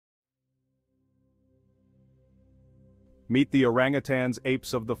Meet the orangutans,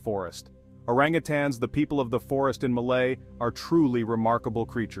 apes of the forest. Orangutans, the people of the forest in Malay, are truly remarkable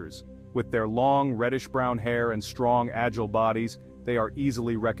creatures. With their long, reddish-brown hair and strong, agile bodies, they are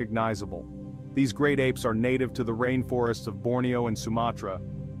easily recognizable. These great apes are native to the rainforests of Borneo and Sumatra.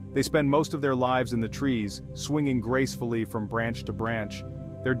 They spend most of their lives in the trees, swinging gracefully from branch to branch.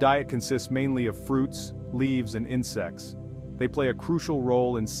 Their diet consists mainly of fruits, leaves, and insects. They play a crucial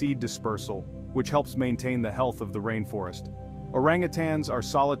role in seed dispersal, which helps maintain the health of the rainforest. Orangutans are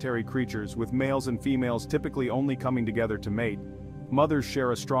solitary creatures, with males and females typically only coming together to mate. Mothers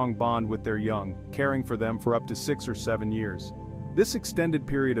share a strong bond with their young, caring for them for up to 6 or 7 years. This extended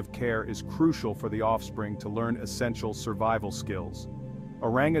period of care is crucial for the offspring to learn essential survival skills.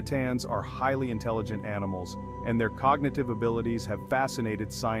 Orangutans are highly intelligent animals, and their cognitive abilities have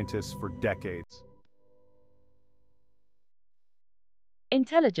fascinated scientists for decades.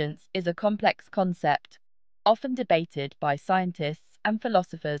 Intelligence is a complex concept, often debated by scientists and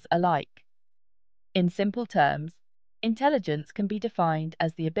philosophers alike. In simple terms, intelligence can be defined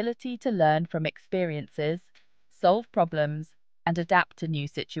as the ability to learn from experiences, solve problems, and adapt to new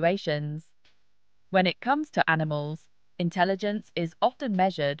situations. When it comes to animals, intelligence is often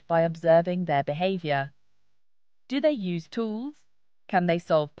measured by observing their behavior. Do they use tools? Can they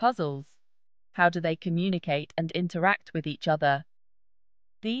solve puzzles? How do they communicate and interact with each other?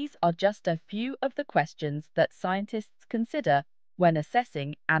 These are just a few of the questions that scientists consider when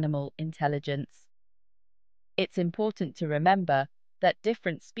assessing animal intelligence. It's important to remember that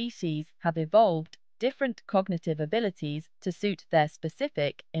different species have evolved different cognitive abilities to suit their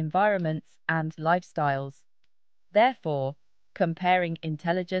specific environments and lifestyles. Therefore, comparing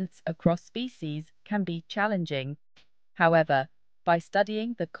intelligence across species can be challenging. However, by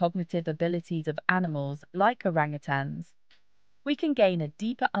studying the cognitive abilities of animals like orangutans, we can gain a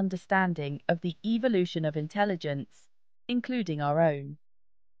deeper understanding of the evolution of intelligence, including our own.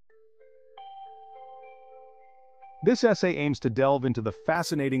 This essay aims to delve into the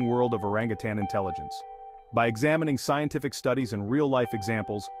fascinating world of orangutan intelligence. By examining scientific studies and real-life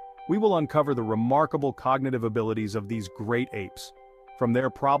examples, we will uncover the remarkable cognitive abilities of these great apes. From their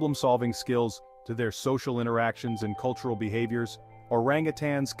problem-solving skills to their social interactions and cultural behaviors,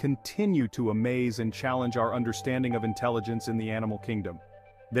 orangutans continue to amaze and challenge our understanding of intelligence in the animal kingdom.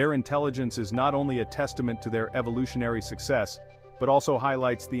 Their intelligence is not only a testament to their evolutionary success, but also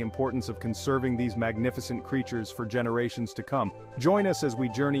highlights the importance of conserving these magnificent creatures for generations to come. Join us as we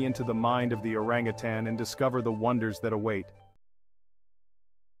journey into the mind of the orangutan and discover the wonders that await.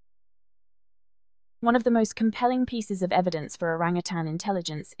 One of the most compelling pieces of evidence for orangutan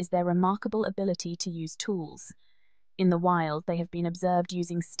intelligence is their remarkable ability to use tools. In the wild, they have been observed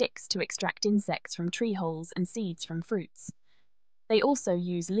using sticks to extract insects from tree holes and seeds from fruits. They also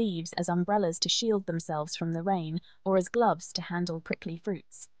use leaves as umbrellas to shield themselves from the rain or as gloves to handle prickly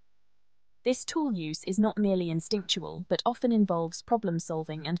fruits. This tool use is not merely instinctual, but often involves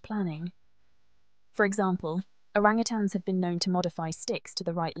problem-solving and planning. For example, orangutans have been known to modify sticks to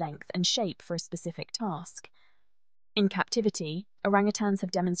the right length and shape for a specific task. In captivity, orangutans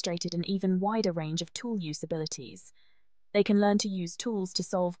have demonstrated an even wider range of tool use abilities. They can learn to use tools to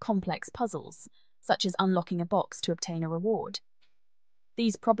solve complex puzzles, such as unlocking a box to obtain a reward.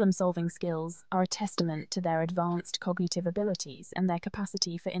 These problem-solving skills are a testament to their advanced cognitive abilities and their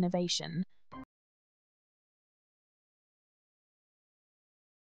capacity for innovation.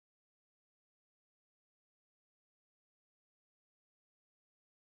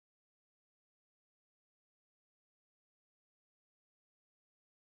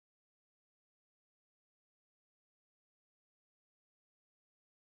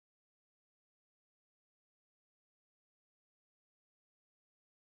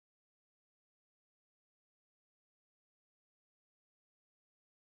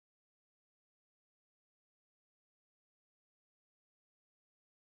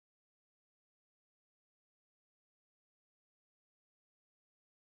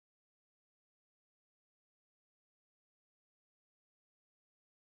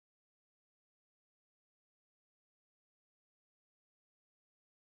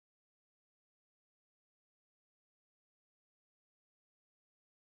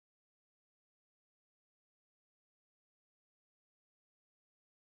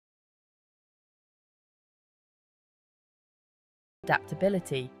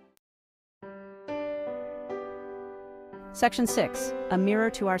 Adaptability. Section 6. A mirror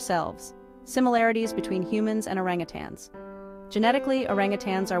to ourselves. Similarities between humans and orangutans. Genetically,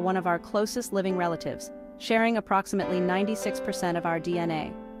 orangutans are one of our closest living relatives, sharing approximately 96% of our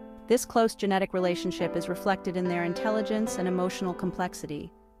DNA. This close genetic relationship is reflected in their intelligence and emotional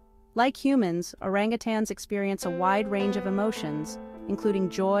complexity. Like humans, orangutans experience a wide range of emotions, including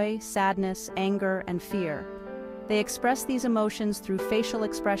joy, sadness, anger, and fear. They express these emotions through facial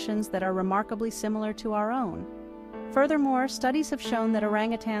expressions that are remarkably similar to our own. Furthermore, studies have shown that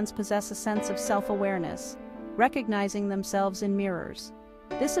orangutans possess a sense of self-awareness, recognizing themselves in mirrors.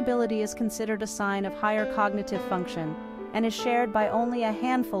 This ability is considered a sign of higher cognitive function and is shared by only a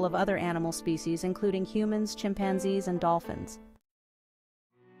handful of other animal species, including humans, chimpanzees, and dolphins.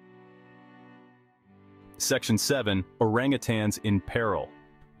 Section 7. Orangutans in peril.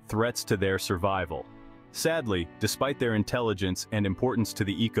 Threats to their survival. Sadly, despite their intelligence and importance to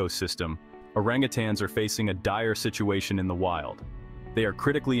the ecosystem, orangutans are facing a dire situation in the wild. They are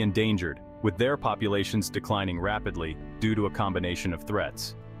critically endangered, with their populations declining rapidly due to a combination of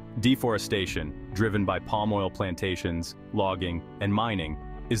threats. Deforestation, driven by palm oil plantations, logging, and mining,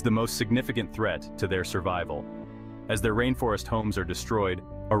 is the most significant threat to their survival. As their rainforest homes are destroyed,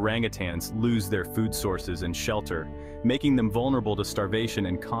 orangutans lose their food sources and shelter, making them vulnerable to starvation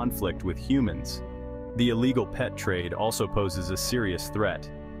and conflict with humans. The illegal pet trade also poses a serious threat,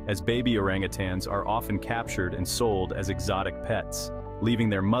 as baby orangutans are often captured and sold as exotic pets, leaving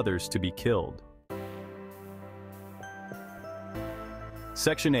their mothers to be killed.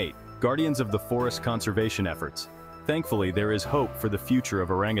 Section 8. Guardians of the Forest Conservation Efforts. Thankfully, there is hope for the future of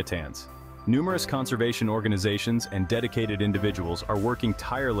orangutans. Numerous conservation organizations and dedicated individuals are working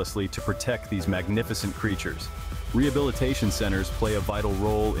tirelessly to protect these magnificent creatures. Rehabilitation centers play a vital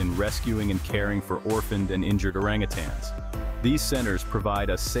role in rescuing and caring for orphaned and injured orangutans. These centers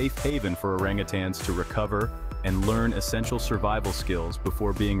provide a safe haven for orangutans to recover and learn essential survival skills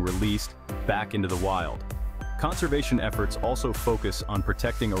before being released back into the wild. Conservation efforts also focus on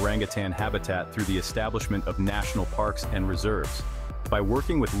protecting orangutan habitat through the establishment of national parks and reserves. By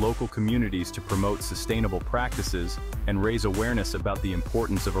working with local communities to promote sustainable practices and raise awareness about the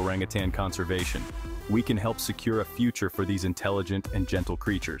importance of orangutan conservation, we can help secure a future for these intelligent and gentle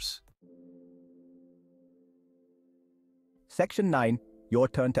creatures. Section 9. Your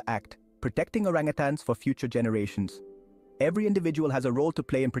turn to act. Protecting orangutans for future generations. Every individual has a role to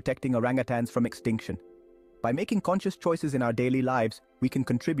play in protecting orangutans from extinction. By making conscious choices in our daily lives, we can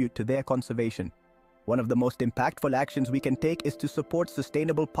contribute to their conservation. One of the most impactful actions we can take is to support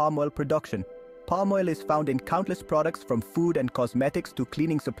sustainable palm oil production. Palm oil is found in countless products, from food and cosmetics to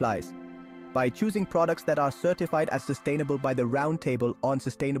cleaning supplies. By choosing products that are certified as sustainable by the Roundtable on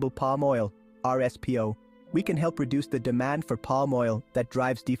Sustainable Palm Oil, RSPO, we can help reduce the demand for palm oil that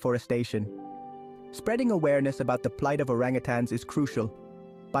drives deforestation. Spreading awareness about the plight of orangutans is crucial.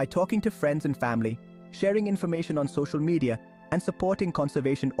 By talking to friends and family, sharing information on social media, and supporting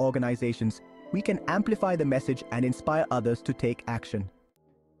conservation organizations, we can amplify the message and inspire others to take action.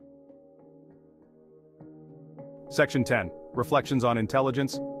 Section 10. Reflections on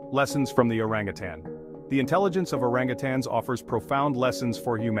Intelligence. Lessons from the orangutan. The intelligence of orangutans offers profound lessons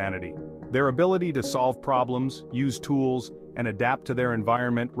for humanity. Their ability to solve problems, use tools, and adapt to their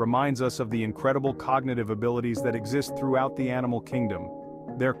environment reminds us of the incredible cognitive abilities that exist throughout the animal kingdom.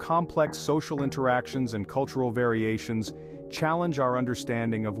 Their complex social interactions and cultural variations challenge our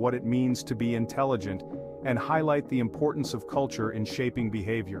understanding of what it means to be intelligent and highlight the importance of culture in shaping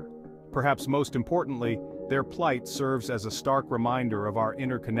behavior. Perhaps most importantly, their plight serves as a stark reminder of our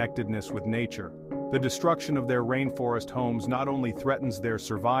interconnectedness with nature. The destruction of their rainforest homes not only threatens their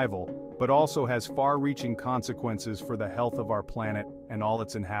survival, but also has far-reaching consequences for the health of our planet and all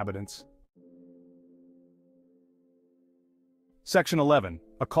its inhabitants. Section 11.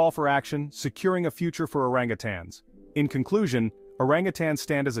 A call for action, securing a future for orangutans. In conclusion, orangutans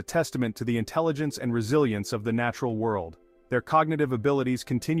stand as a testament to the intelligence and resilience of the natural world. Their cognitive abilities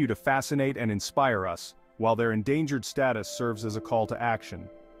continue to fascinate and inspire us, while their endangered status serves as a call to action.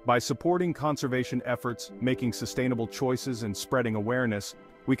 By supporting conservation efforts, making sustainable choices, and spreading awareness,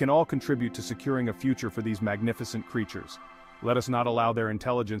 we can all contribute to securing a future for these magnificent creatures. Let us not allow their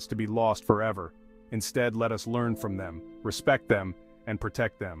intelligence to be lost forever. Instead, let us learn from them, respect them, and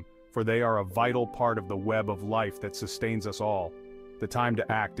protect them, for they are a vital part of the web of life that sustains us all. The time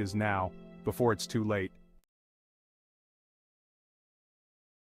to act is now, before it's too late.